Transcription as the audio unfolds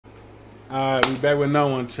Alright, we back with no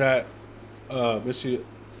one, chat. But shit,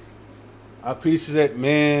 I appreciate,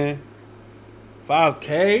 man,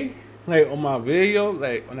 5K, like, on my video,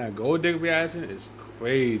 like, on that gold digger reaction, it's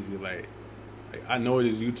crazy, like, I know it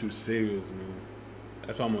is YouTube serious, man.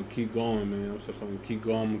 That's why I'm gonna keep going, man. That's why I'm gonna keep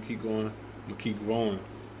going, I'm gonna keep going, I'm gonna keep growing.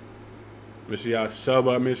 Make sure y'all sub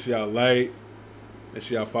up, make sure y'all like, make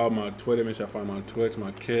sure y'all follow my Twitter, make sure y'all follow my Twitch,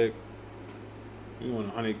 my Kick. We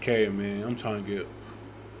want 100K, man. I'm trying to get.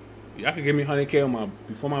 Y'all can give me 100K on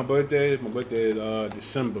before my birthday. My birthday is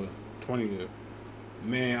December 20th.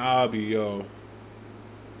 Man, I'll be cause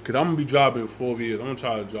I'm gonna be dropping 4 videos. I'm gonna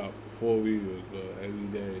try to drop 4 videos every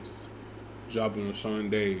day. Just dropping on certain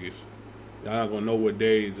days. Y'all not gonna know what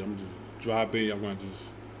days. I'm just dropping. Y'all gonna just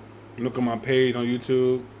look at my page on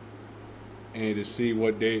YouTube and just see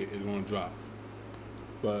what day it's gonna drop.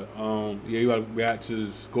 But yeah, you gotta react to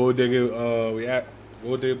this Gold Digger.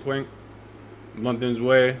 Gold Digger Plank.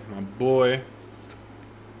 LondonsWay, my boy.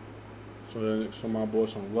 So my boy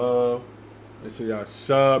some love. Make sure y'all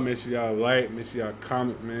sub, make sure y'all like, make sure y'all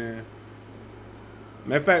comment, man.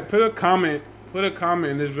 Matter of fact, put a comment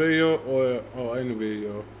in this video or in the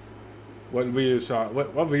video. What video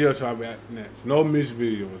should I react next? No mixed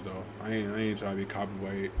videos though. I ain't trying to be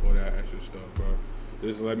copyrighted or that extra stuff, bro.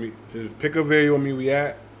 Just pick a video with me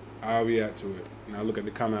react. I'll react to it. And I look at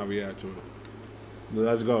the comment, I'll react to it. But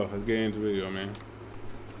let's go. Let's get into the video, man.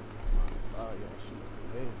 Oh, yeah, she looking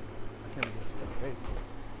amazing. I can't even see her face,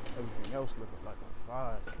 though. Everything else looking like a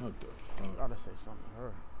 5. What the fuck? I gotta say something to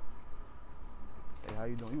her. Hey, how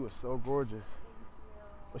you doing? You were so gorgeous.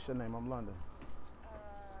 What's your name? I'm London.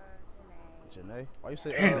 Janae. Janae? Why you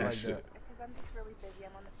say Damn, like shit. that? Because I'm just really busy.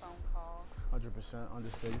 I'm on the phone call. 100%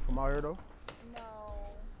 understood. You from out here, though? No.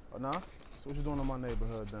 Oh, nah? So what you doing in my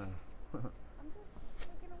neighborhood, then? I'm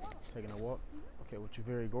just taking a walk. Taking a walk? Okay, well, you're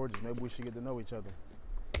very gorgeous. Maybe we should get to know each other.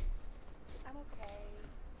 I'm okay.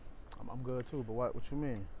 I'm good, too, but what you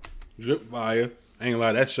mean? Drip fire. I ain't gonna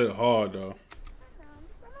lie, that shit hard, though. No,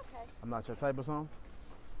 I'm okay. I'm not your type or something?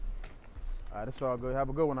 All right, that's all good. Have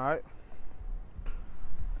a good one, all right?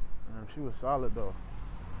 She was solid, though.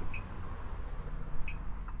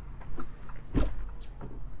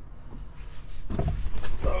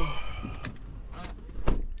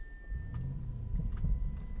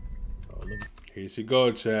 Oh, look. Here she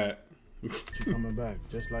go, chat. She coming back,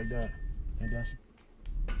 just like that. And that's...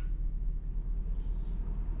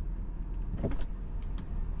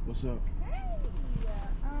 What's up? Hey.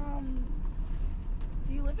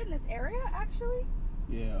 Do you live in this area, actually?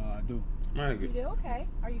 Yeah, I do. You do? Okay.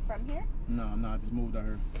 Are you from here? No, I just moved out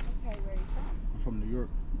here. Okay, where are you from? I'm from New York,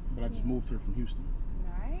 but I just moved here from Houston.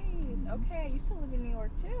 Nice. Okay, I used to live in New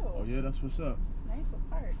York, too. Oh, yeah, that's what's up. It's nice. What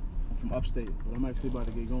part? I'm from upstate, but I'm actually about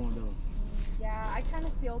to get going, though. Yeah, I kind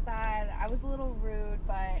of feel bad. I was a little rude,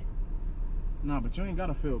 but... Nah, but you ain't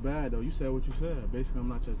gotta feel bad, though. You said what you said. Basically, I'm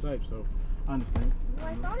not your type, so I understand. Well,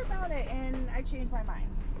 I thought about it, and I changed my mind.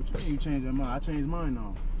 What you mean you changed your mind? I changed mine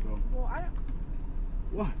now, so... Well, I don't...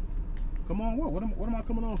 What? Come on, what? What am I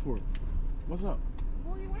coming on for? What's up?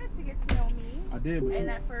 Well, you wanted to get to know me. I did, but... And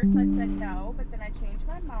at first I said no, but then I changed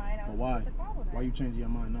my mind. I But was why? what the problem is. Why you changing your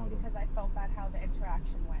mind now, though? Because I felt bad how the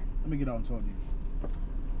interaction went. Let me get out and talk to you.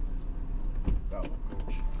 Got one,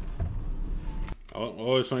 coach.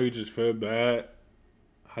 Always something you just feel bad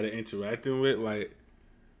how they interacting with, like,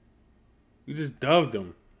 you just dubbed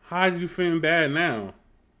them. How are you feeling bad now?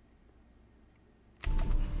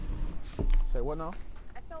 Say what now?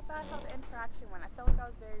 I felt bad how the interaction went. I felt like I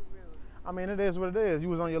was very rude. I mean, it is what it is. You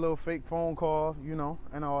was on your little fake phone call, you know,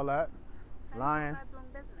 and all that. Lying. God's own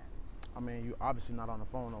business. I mean, you obviously not on the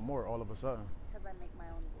phone no more all of a sudden. Because I make my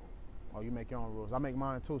own rules. Oh, you make your own rules. I make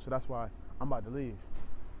mine too, so that's why I'm about to leave.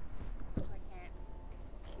 So I can't...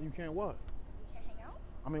 You can't what? We can't hang out?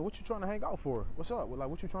 I mean, what you trying to hang out for? What's up? Like,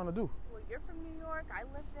 what you trying to do? Well, you're from New York. I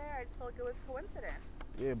live there. I just felt like it was coincidence.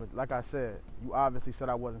 Yeah, but like I said, you obviously said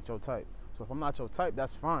I wasn't your type. So if I'm not your type,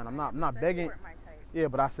 that's fine. I'm not begging. You weren't my type. Yeah,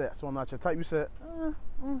 but I said, so I'm not your type. You said,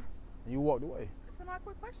 and you walked away. It's an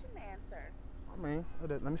awkward question to answer. I mean,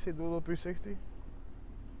 let me see, do a little 360.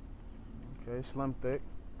 Okay, slim, thick.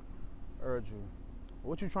 Urge you.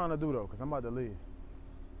 What you trying to do though? Cause I'm about to leave.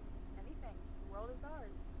 Anything. The world is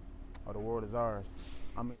ours. Oh, the world is ours.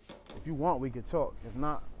 I mean, if you want, we could talk. If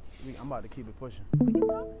not, I'm about to keep it pushing. We can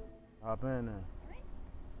talk. Hop in there.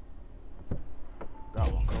 Right.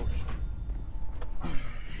 Got one, coach.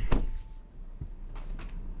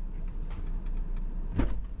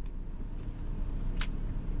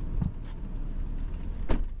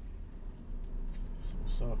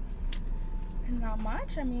 What's up? Not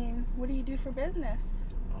much. I mean, what do you do for business?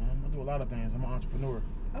 I do a lot of things. I'm an entrepreneur.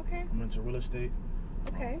 Okay. I'm into real estate.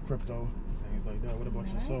 Okay. Crypto, things like that. What about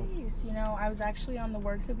yourself? Nice. You know, I was actually on the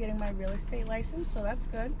works of getting my real estate license, so that's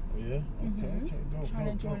good. Oh, yeah? Okay, dope.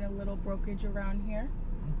 Trying to join a little brokerage around here.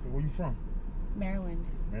 Okay, where you from? Maryland.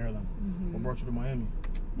 Maryland. What brought you to Miami?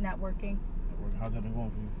 Networking. How's that been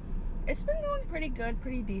going for you? It's been going pretty good,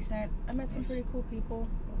 pretty decent. I met some pretty cool people.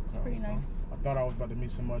 It's pretty nice. I thought I was about to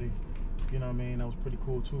meet somebody, you know what I mean, that was pretty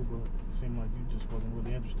cool too, but it seemed like you just wasn't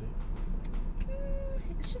really interested.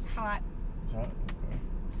 It's just hot. It's hot? Okay.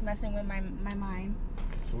 It's messing with my mind.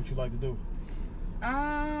 So what you like to do?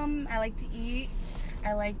 I like to eat.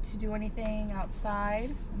 I like to do anything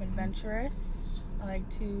outside. I'm adventurous. I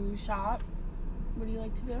like to shop. What do you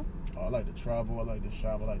like to do? Oh, I like to travel. I like to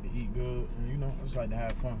shop. I like to eat good. And, you know, I just like to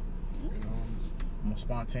have fun. You know, I'm a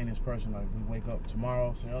spontaneous person. Like, we wake up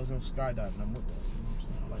tomorrow, say, let's go skydiving. I'm with that. You know what I'm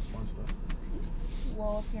saying? I like fun stuff.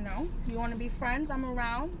 Well, you know, if you want to be friends, I'm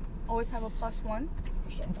around. Always have a +1.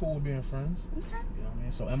 I'm cool with being friends. Okay. You know what I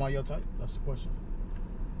mean? So, am I your type? That's the question.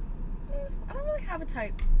 I don't really have a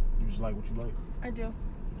type. You just like what you like? I do.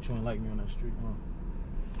 But you ain't like me on that street, huh?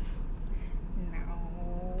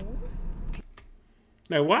 No.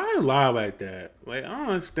 Like, why lie like that? Like, I don't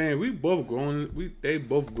understand. We both grown. They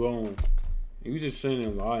both grown. And you just sitting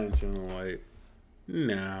and lying to them. Like,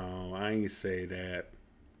 no, I ain't say that.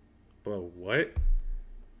 But what?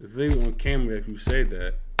 It's literally on camera if you say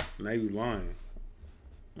that. Now you lying.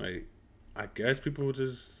 Like, I guess people will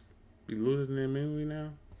just be losing their memory now.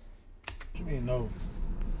 What you mean no?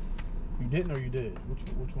 You didn't or you did?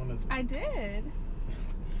 Which one is it? I did.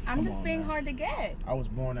 I'm just being hard to get. I was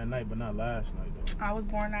born that night, but not last night, though. I was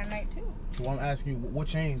born that night, too. So I'm asking you, what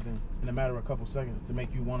changed then, in a matter of a couple seconds, to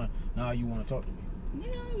make you wanna talk to me?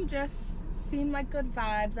 You know, you just seem like good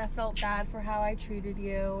vibes. I felt bad for how I treated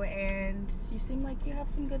you, and you seem like you have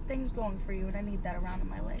some good things going for you, and I need that around in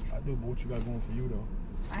my life. I do, but what you got going for you, though?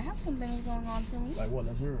 I have some things going on for me. Like what?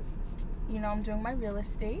 Let's hear it. You know, I'm doing my real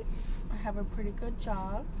estate. I have a pretty good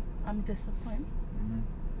job. I'm disciplined.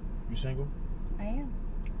 You single? I am.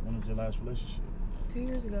 When was your last relationship? 2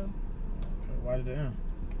 years ago. Okay, why did it end?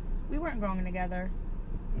 We weren't growing together.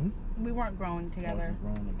 We weren't growing together. Wasn't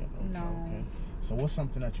growing together. Okay, No. Okay. So what's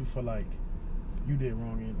something that you feel like you did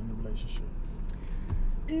wrong in the relationship?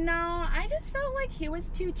 No, I just felt like he was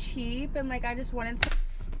too cheap, and like I just wanted to.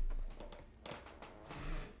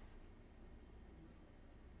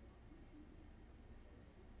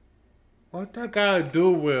 What that gotta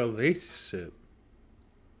do with a relationship?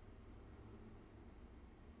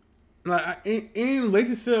 Like, ain't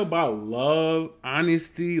relationship about love,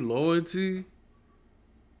 honesty, loyalty?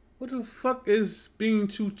 What the fuck is being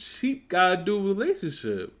too cheap gotta do with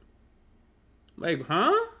relationship? Like,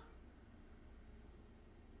 huh?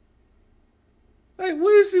 Like,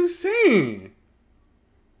 what is you saying?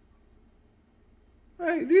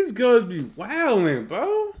 Like, these girls be wildin',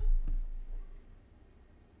 bro.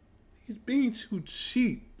 He's being too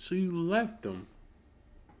cheap, so you left him.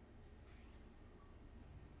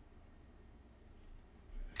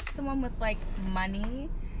 Someone with like money,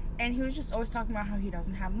 and he was just always talking about how he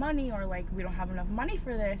doesn't have money, or like we don't have enough money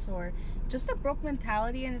for this, or just a broke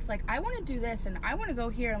mentality. And it's like, I want to do this and I want to go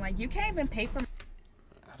here, and like you can't even pay for.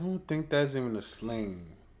 I don't think that's even a slang.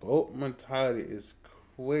 Broke mentality is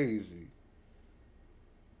crazy.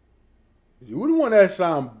 You the one that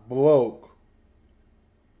sound broke.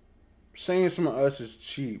 Saying someone else is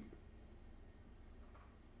cheap.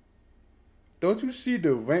 Don't you see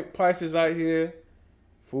the rent prices out here?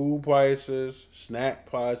 Food prices, snack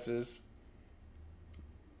prices,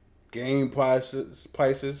 game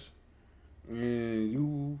prices, and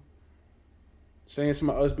you saying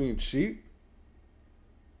somebody else being cheap?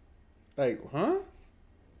 Like, huh?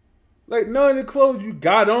 Like, none of the clothes you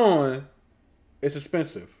got on is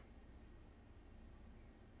expensive.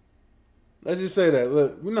 Let's just say that.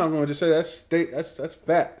 Look, we're not going to just say that's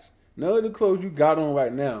facts. None of the clothes you got on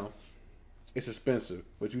right now is expensive,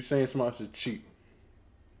 but you saying somebody else is cheap.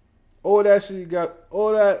 All that shit you got,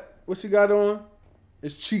 all that what you got on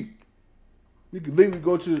is cheap. You could literally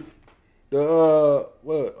go to the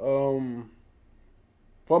I'm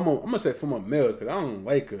gonna say from a Mills because I don't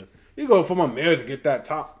like her. You go from a Mills to get that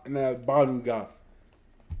top and that bottom you got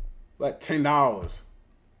like $10.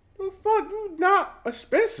 The fuck, you not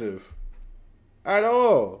expensive at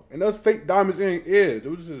all. And those fake diamonds in your ears,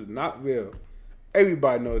 those is not real.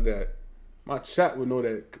 Everybody knows that. My chat would know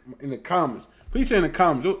that in the comments. Please say in the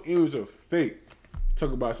comments, those earrings are fake.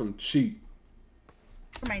 Talk about some cheap.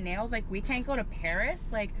 For my nails, like we can't go to Paris,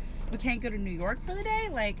 like we can't go to New York for the day,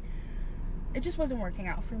 like it just wasn't working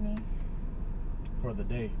out for me. For the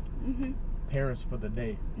day? Paris for the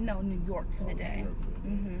day? No, New York for the day. New York for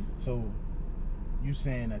the day. So you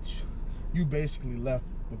saying that you basically left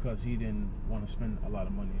because he didn't want to spend a lot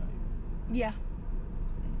of money on you. Yeah.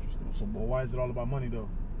 Interesting. So, but why is it all about money though?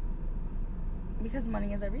 Because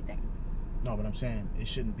money is everything. No, but I'm saying it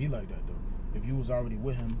shouldn't be like that though. If you was already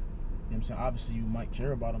with him, you know what I'm saying, obviously you might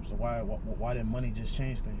care about him. So why did money just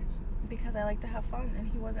change things? Because I like to have fun, and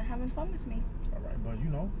he wasn't having fun with me. All right, but you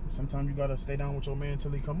know, sometimes you gotta stay down with your man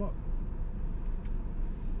until he come up.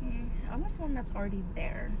 I'm with someone that's already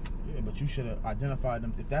there. Yeah, but you should have identified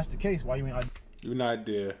them. If that's the case, why you ain't? You're not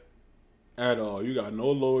there at all. You got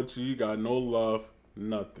no loyalty. You got no love.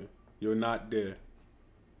 Nothing. You're not there.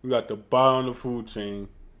 You got the bottom of the food chain.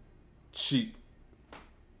 Cheap.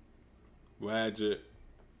 Ratchet.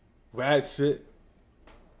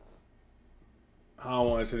 I don't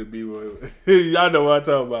want to be with y'all know what I'm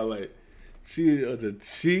talking about. Like, she was a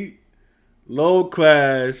cheap, low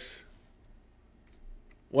class,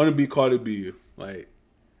 want to be Cardi B. Like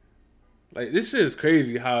this shit is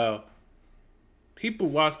crazy how people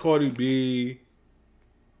watch Cardi B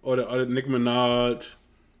or the other Nicki Minaj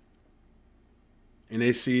and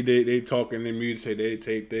they see they talking their music, say they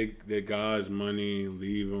take their guys' money and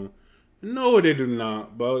leave them. No, they do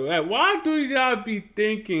not, bro. Like, why do y'all be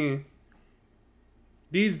thinking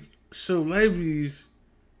these celebrities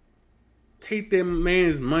take their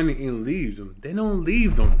man's money and leave them? They don't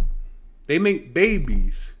leave them. They make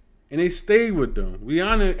babies and they stay with them.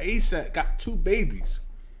 Rihanna and ASAP got 2 babies.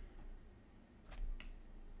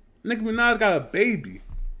 Nicki Minaj got a baby.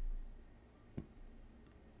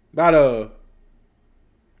 She got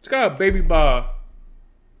a baby by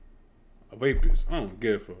a rapist. I don't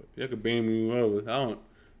give a fuck. You can bang me whatever.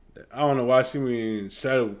 I don't know why she ain't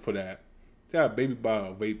settled for that. She got a baby by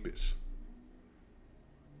a rapist.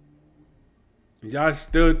 Y'all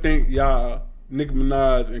still think y'all Nicki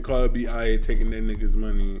Minaj and Cardi B out here taking their niggas'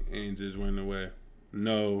 money and just running away?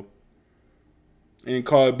 No. And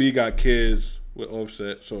Cardi B got kids with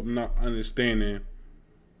Offset, so I'm not understanding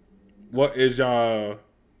where is y'all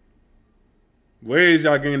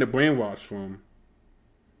getting the brainwash from?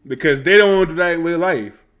 Because they don't want to do that with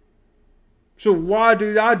life. So why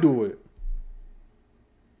do y'all do it?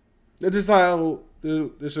 They're just like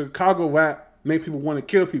the Chicago rap make people want to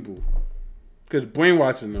kill people because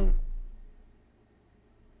brainwashing them.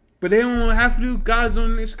 But they don't have to do. Guys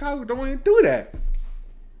in Chicago don't even do that.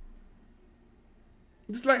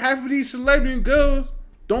 Just like half of these celebrity girls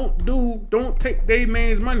don't take their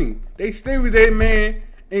man's money. They stay with their man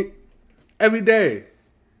every day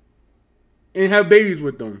and have babies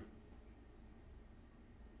with them.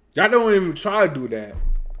 Y'all don't even try to do that.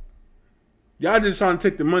 Y'all just trying to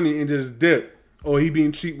take the money and just dip. Or he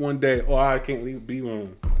being cheap one day. Or I can't be with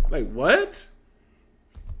him. Like, what?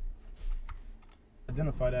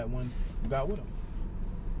 Identify that when you got with him.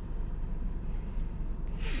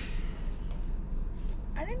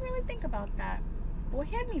 I didn't really think about that. Well,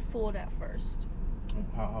 he had me fooled at first.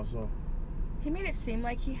 How so? He made it seem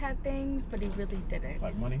like he had things, but he really didn't.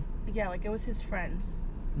 Like money? Yeah, like it was his friends.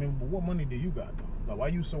 I mean, but what money do you got though? Like, why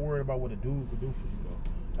you so worried about what a dude could do for you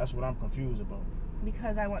though? That's what I'm confused about.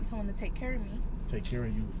 Because I want someone to take care of me. Take care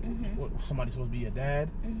of you? Mm-hmm. What, somebody's supposed to be your dad?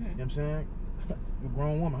 Mm-hmm. You know what I'm saying? You're a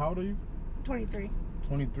grown woman. How old are you? 23.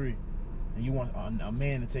 23. And you want a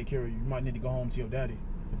man to take care of you. You might need to go home to your daddy,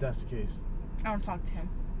 if that's the case. I don't talk to him.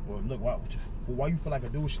 Well, look, why you feel like a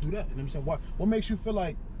dude should do that? You know what I'm saying? What makes you feel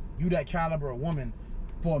like you that caliber of woman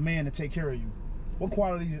for a man to take care of you? What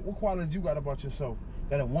qualities you got about yourself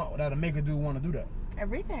that'll make a dude want to do that?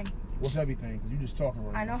 Everything. What's everything? Because you just talking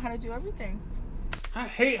right now. I know how to do everything. I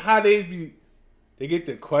hate how they get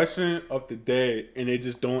the question of the day and they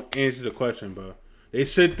just don't answer the question, bro. They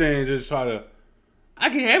sit there and just try to, I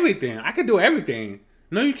can everything. I can do everything.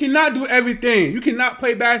 No, you cannot do everything. You cannot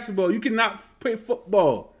play basketball. You cannot play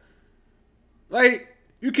football. Like,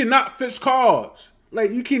 you cannot fix cars.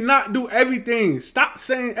 Like, you cannot do everything. Stop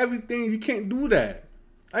saying everything. You can't do that.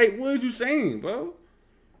 Like, what are you saying, bro?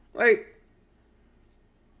 Like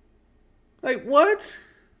what?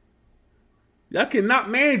 Y'all cannot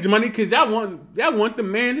manage money because y'all want the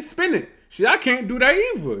man to spend it. See, I can't do that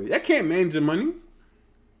either. Y'all can't manage the money.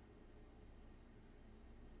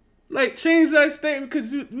 Like, change that statement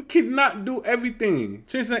because you cannot do everything.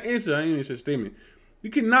 Change that answer. I ain't even say statement. You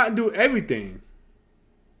cannot do everything.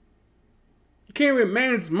 You can't even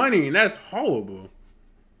manage money, and that's horrible.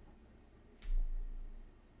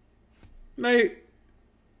 Like,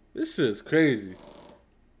 this shit's crazy.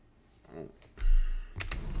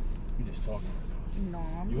 You just talking right now. No,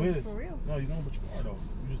 I'm You just is. for real. No, you don't, but you are though.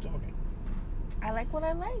 You just talking. I like what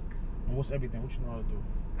I like. And what's everything? What you know how to do?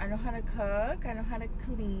 I know how to cook. I know how to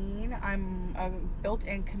clean. I'm a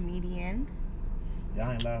built-in comedian. Yeah,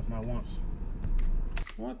 I ain't laughed not once.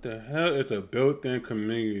 What the hell is a built-in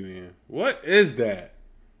comedian? What is that?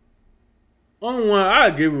 Only one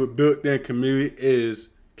I give a built-in comedian is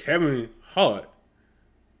Kevin Hart.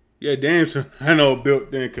 Yeah, damn sure I know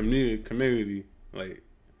built-in community. Like,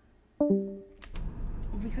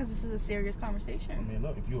 Because this is a serious conversation. I mean,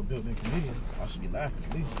 look, if you're a built-in comedian, I should be laughing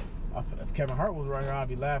at least. If Kevin Hart was right here, I'd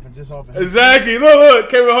be laughing just off of him. exactly. Look,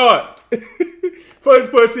 Kevin Hart.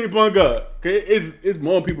 First person he brought up. Okay, it's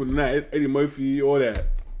more people than that. It's Eddie Murphy, all that.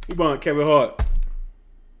 He brought Kevin Hart.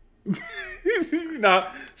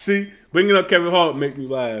 Nah, see, bringing up Kevin Hart make me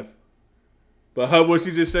laugh. But her, when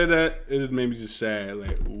she just said that, it just made me just sad.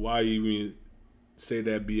 Like, why you even say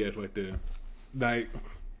that BS right there? Like,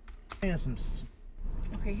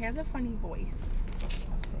 Okay, he has a funny voice. Okay,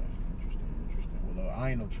 interesting. Well,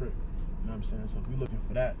 I ain't no trick. You know what I'm saying? So if you're looking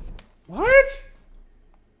for that, what?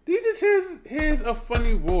 He just hears a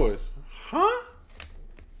funny voice, huh?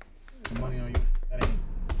 some money on you,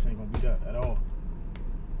 this ain't gonna be that at all.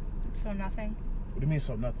 So nothing. What do you mean,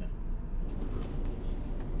 so nothing?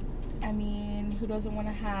 I mean, who doesn't want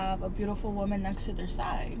to have a beautiful woman next to their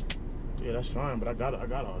side? Yeah, that's fine, but I got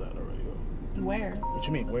all that already, though. Where? What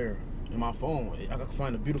you mean, where? In my phone. I can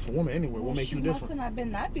find a beautiful woman anywhere. What make you different? She must not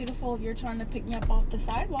been that beautiful if you're trying to pick me up off the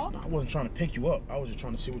sidewalk. No, I wasn't trying to pick you up. I was just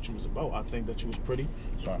trying to see what you was about. I think that you was pretty,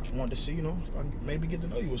 so I wanted to see, you know, if I can maybe get to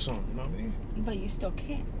know you or something, you know what I mean? But you still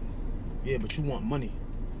can't. Yeah, but you want money.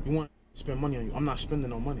 You want to spend money on you. I'm not spending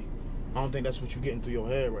no money. I don't think that's what you're getting through your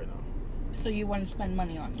head right now. So you want to spend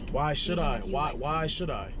money on me? Why should I? Why should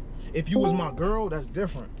I? If you was my girl, that's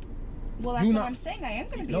different. Well, that's what I'm saying. I am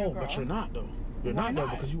going to be your girl. No, but you're not, though. You're not, though,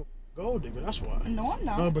 because you a gold digger. That's why. No, I'm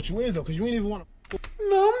not. No, but you is, though, because you ain't even want to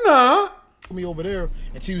No, I'm not. me over there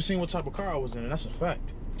until you seen what type of car I was in, and that's a fact.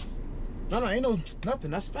 No, ain't no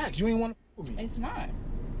nothing. That's facts. You ain't want to with me. It's not.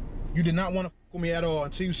 You did not want to with me at all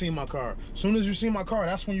until you seen my car. As soon as you seen my car,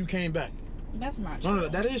 that's when you came back. That's not true. No,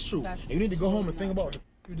 that is true. And you need to go home and think about what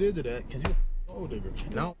you did to that, because you a gold digger.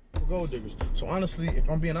 Now we're gold diggers. So honestly, if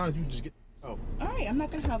I'm being honest, you just get out. Alright, I'm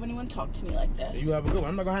not going to have anyone talk to me like this. You have a good one.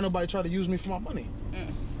 I'm not going to have nobody try to use me for my money.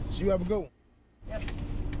 So you have a good one. Yep.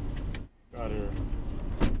 Out here.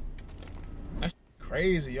 That's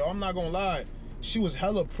crazy, yo. I'm not going to lie. She was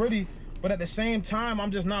hella pretty, but at the same time,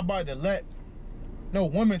 I'm just not about to let no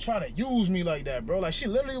woman try to use me like that, bro. Like, she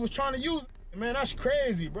literally was trying to use me. Man, that's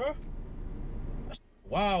crazy, bro. That's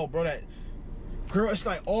wow, bro. That girl, it's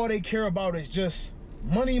like all they care about is just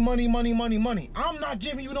money. I'm not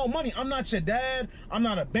giving you no money. I'm not your dad. I'm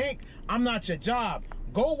not a bank. I'm not your job.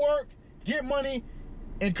 Go work, get money,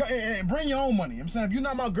 and bring your own money. I'm saying, if you're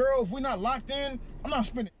not my girl, if we're not locked in, I'm not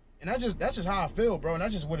spending. And that's just how I feel, bro. And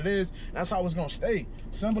that's just what it is. That's how it's gonna stay.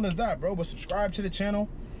 Simple as that, bro. But subscribe to the channel.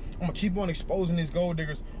 I'm gonna keep on exposing these gold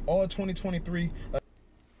diggers all 2023.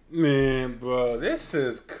 Man, bro, this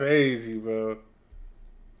is crazy, bro.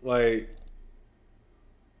 Like,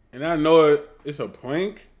 and I know it's a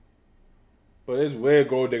prank, but it's rare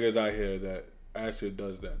gold diggers out here that actually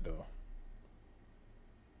does that, though.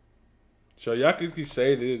 So y'all can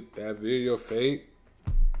say that video fake,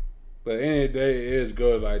 but at the end of the day, it is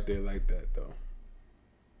good like that, though.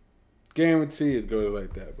 Guarantee it's good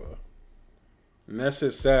like that, bro. And that's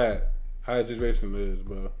just sad how the situation is,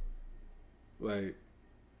 bro. Like,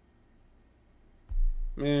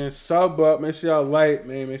 man, sub up. Make sure y'all like,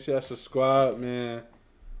 man. Make sure y'all subscribe, man.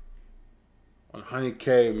 On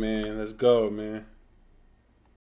 100K, man. Let's go, man.